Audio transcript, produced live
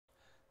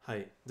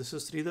Hi, this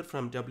is Sridhar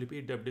from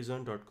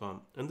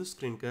wpdevdesign.com. In this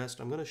screencast,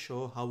 I'm going to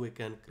show how we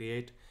can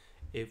create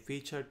a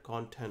featured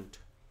content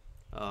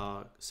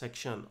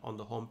section on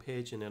the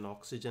homepage in an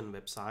Oxygen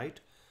website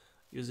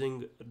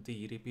using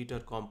the repeater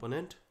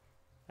component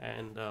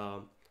and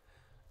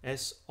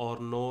yes or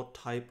no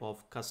type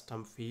of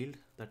custom field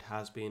that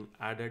has been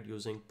added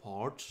using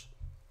pods.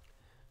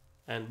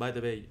 And by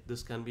the way,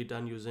 this can be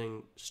done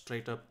using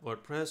straight up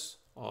WordPress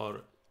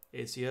or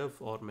ACF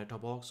or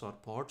Metabox or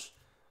pods.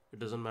 It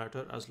doesn't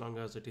matter as long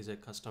as it is a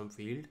custom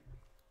field.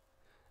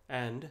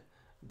 And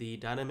the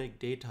dynamic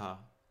data,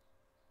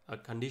 a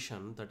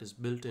condition that is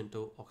built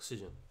into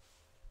Oxygen.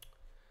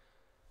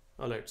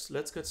 Alright, so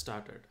let's get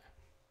started.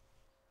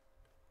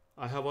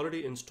 I have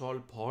already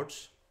installed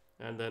pods,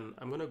 and then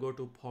I'm going to go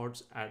to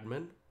pods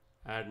admin,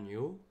 add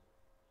new,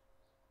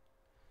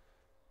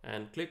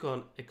 and click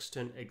on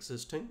extend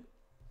existing,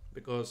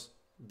 because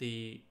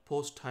the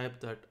post type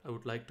that I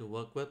would like to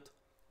work with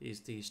is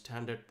the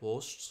standard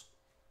posts,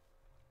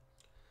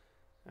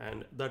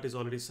 and that is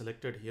already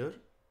selected here.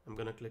 I'm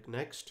going to click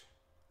next,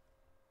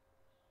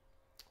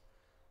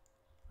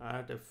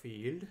 add a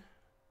field,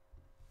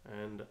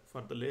 and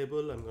for the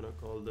label I'm going to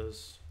call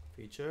this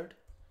featured,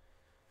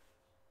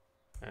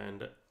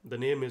 and the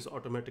name is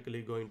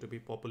automatically going to be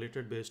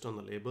populated based on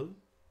the label.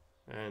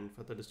 And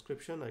for the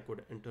description, I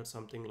could enter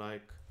something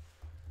like,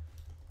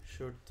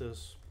 should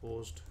this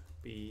post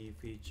be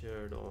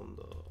featured on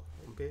the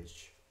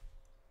homepage?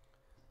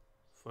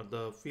 For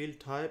the field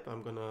type,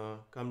 I'm gonna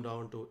come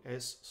down to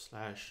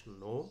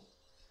s/no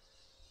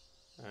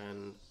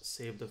and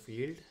save the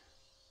field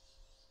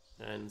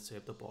and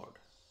save the pod.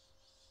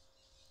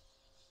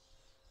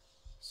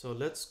 So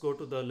let's go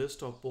to the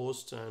list of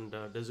posts and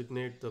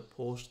designate the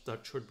post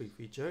that should be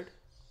featured.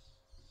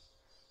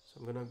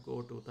 So I'm gonna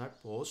go to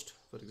that post,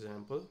 for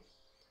example,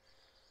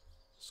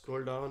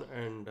 scroll down,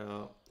 and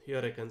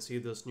here I can see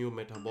this new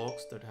meta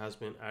box that has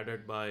been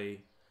added by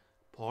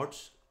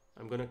pods.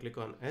 I'm gonna click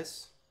on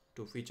S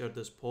to feature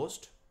this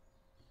post,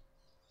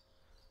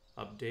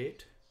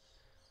 update,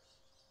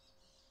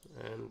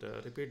 and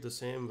repeat the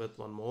same with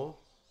one more.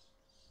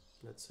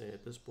 Let's say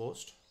this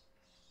post.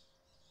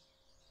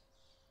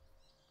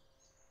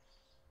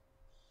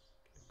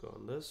 Click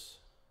on this,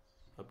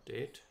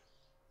 update.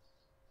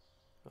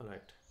 All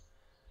right.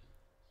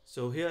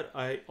 So here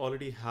I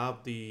already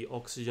have the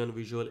Oxygen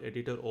Visual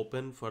Editor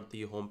open for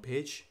the home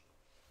page.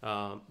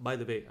 By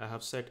the way, I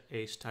have set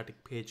a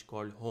static page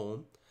called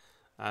home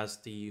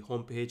as the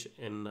home page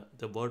in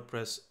the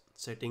WordPress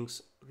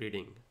settings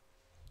reading.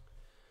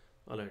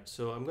 Alright,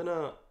 so I'm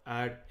gonna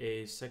add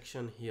a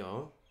section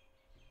here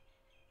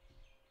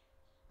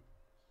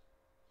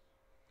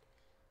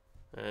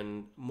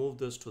and move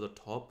this to the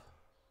top.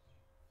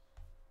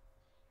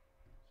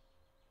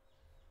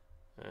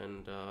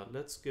 And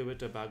let's give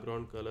it a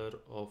background color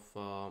of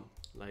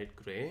light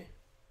gray,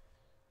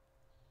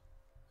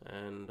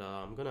 and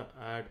I'm gonna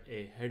add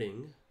a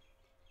heading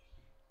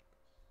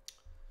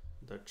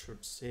that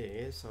should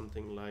say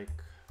something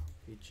like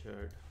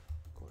featured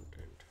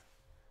content.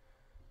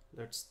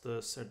 Let's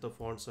set the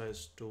font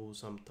size to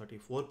some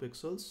 34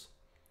 pixels,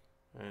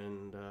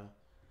 and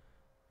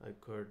I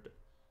could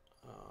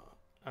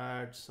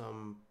add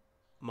some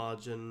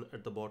margin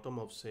at the bottom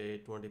of say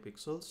 20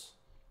 pixels.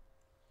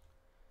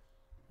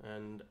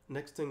 And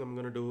next thing I'm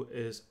going to do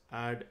is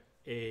add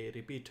a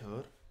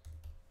repeater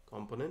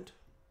component,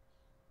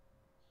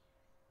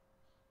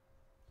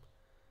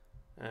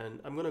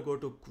 and I'm going to go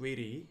to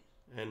query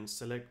and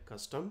select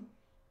custom,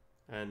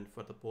 and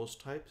for the post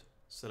type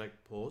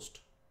select post,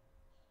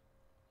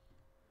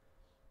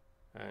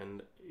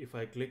 and if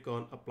I click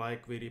on apply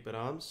query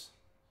params,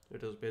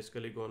 it is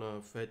basically gonna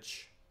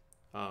fetch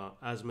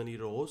as many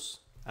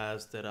rows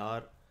as there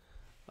are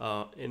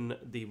in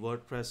the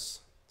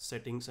WordPress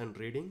settings and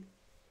reading.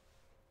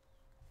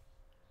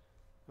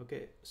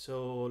 Okay,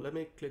 so let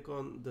me click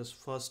on this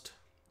first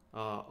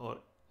or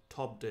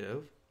top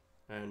div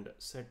and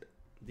set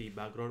the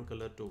background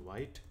color to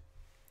white.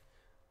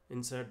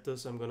 Inside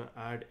this, I'm going to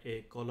add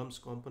a columns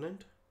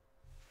component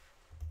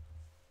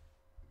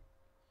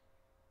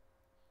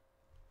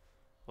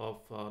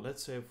of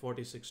let's say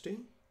 4060,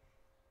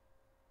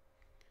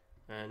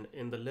 and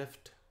in the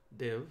left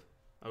div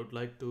I would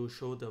like to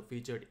show the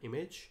featured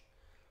image.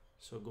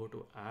 So go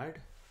to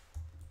add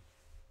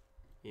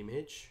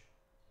image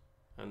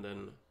and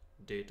then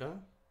data,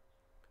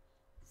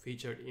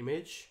 featured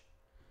image,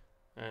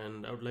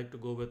 and I would like to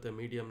go with a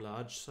medium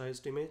large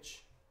sized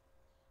image,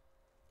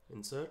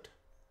 insert,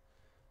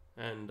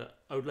 and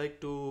I would like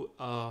to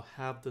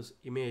have this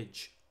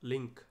image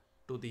link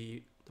to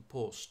the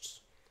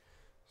posts.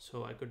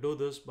 So I could do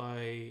this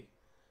by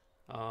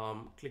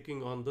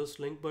clicking on this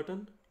link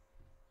button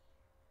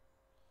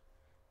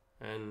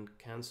and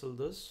cancel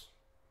this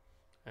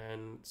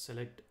and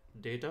select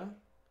data,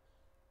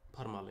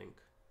 permalink.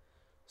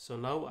 So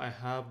now I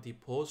have the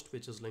post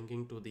which is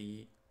linking to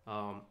the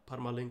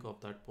permalink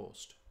of that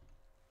post.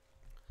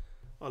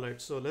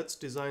 Alright, so let's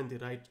design the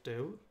right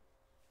div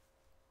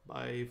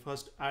by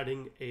first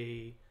adding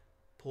a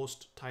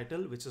post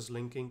title which is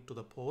linking to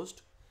the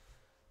post.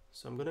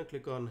 So I'm going to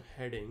click on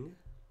heading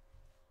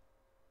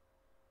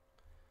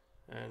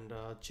and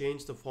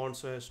change the font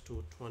size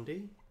to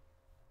 20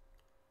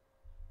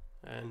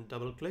 and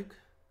double click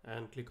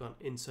and click on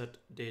insert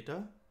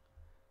data,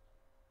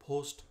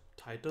 post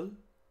title,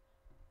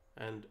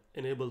 and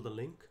enable the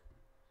link.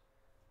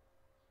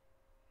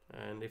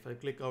 And if I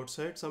click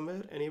outside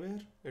somewhere, anywhere,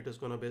 it is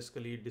going to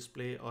basically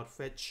display or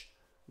fetch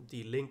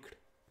the linked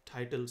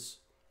titles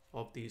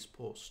of these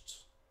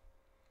posts.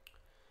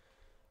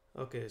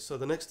 Okay, so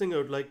the next thing I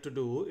would like to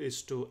do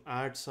is to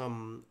add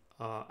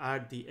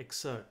the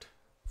excerpt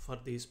for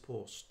these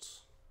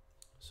posts.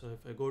 So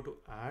if I go to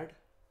add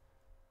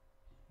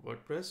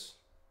WordPress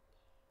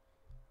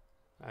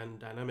and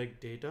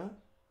dynamic data,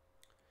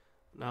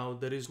 now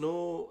there is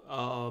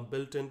no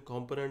built-in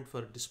component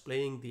for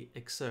displaying the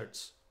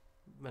excerpts.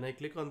 When I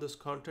click on this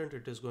content,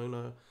 it is going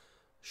to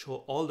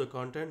show all the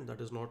content.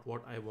 That is not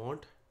what I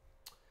want.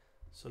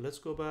 So let's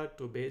go back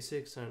to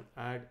basics and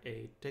add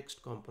a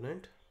text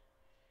component.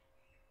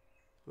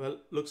 Well,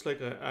 looks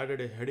like I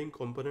added a heading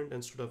component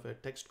instead of a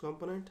text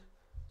component.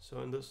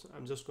 So in this,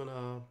 I'm just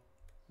gonna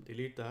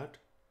delete that.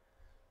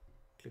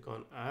 Click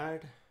on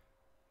add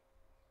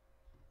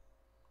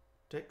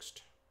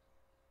text.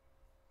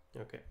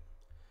 Okay.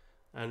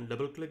 And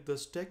double click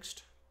this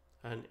text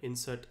and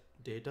insert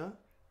data.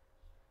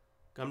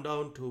 Come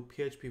down to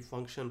PHP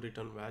function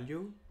return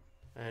value,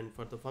 and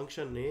for the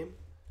function name,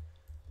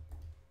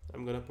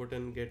 I'm gonna put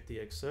in get the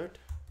excerpt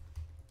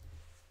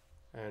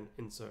and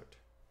insert.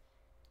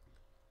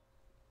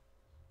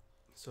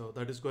 So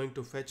that is going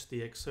to fetch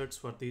the excerpts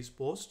for these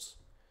posts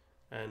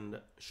and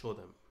show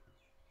them.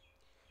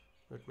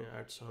 Let me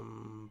add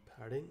some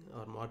padding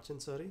or margin,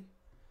 sorry.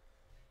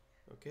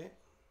 Okay,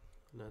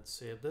 let's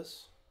save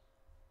this.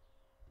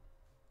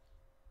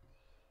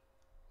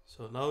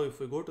 So now if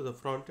we go to the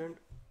front end,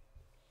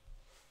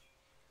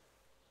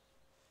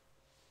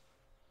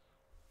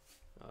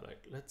 all right,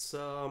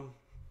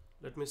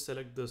 let me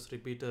select this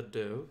repeater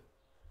div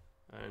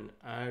and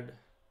add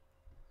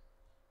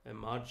a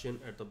margin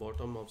at the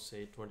bottom of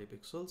say 20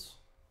 pixels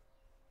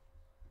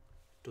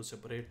to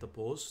separate the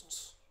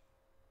posts.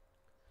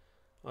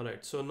 All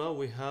right, so now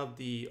we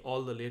have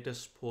all the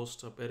latest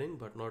posts appearing,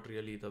 but not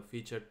really the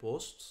featured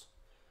posts.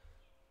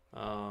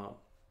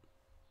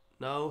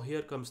 Now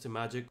here comes the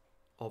magic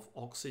of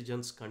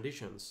Oxygen's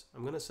conditions.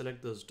 I'm going to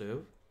select this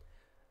div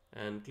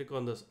and click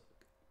on this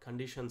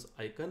conditions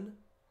icon,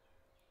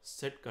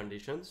 set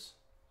conditions,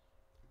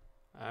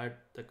 add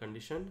the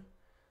condition,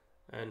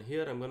 and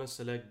here I'm going to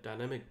select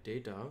dynamic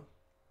data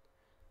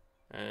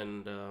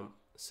and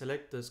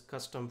select this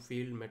custom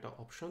field meta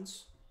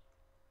options,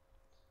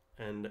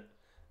 and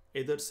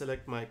either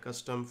select my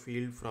custom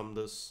field from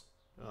this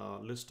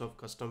list of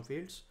custom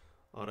fields,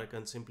 or I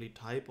can simply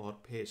type or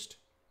paste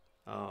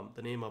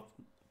the name of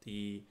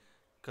the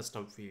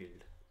custom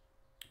field.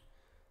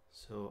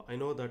 So I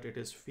know that it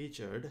is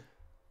featured.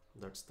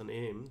 That's the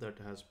name that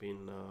has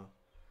been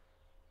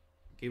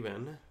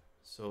given.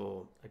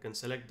 So I can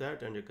select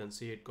that and you can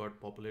see it got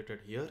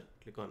populated here.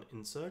 Click on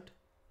insert.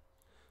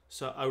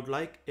 So I would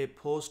like a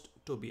post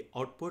to be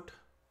output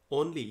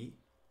only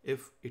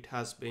if it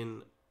has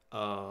been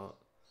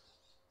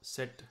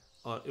set,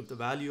 or if the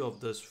value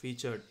of this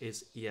featured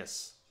is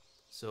yes.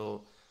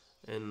 So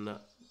in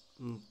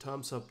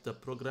terms of the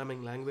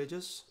programming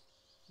languages,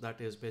 that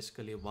is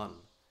basically 1,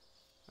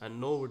 and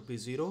no would be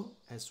 0,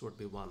 S would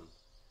be 1.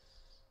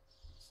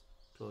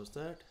 Close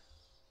that,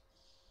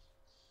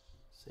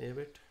 save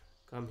it,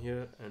 come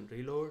here and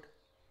reload,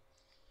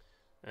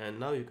 and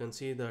now you can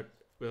see that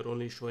we're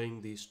only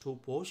showing these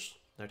 2 posts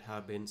that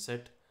have been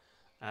set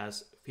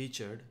as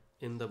featured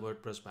in the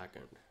WordPress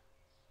backend.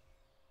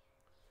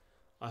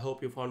 I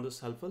hope you found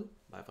this helpful.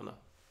 Bye for now.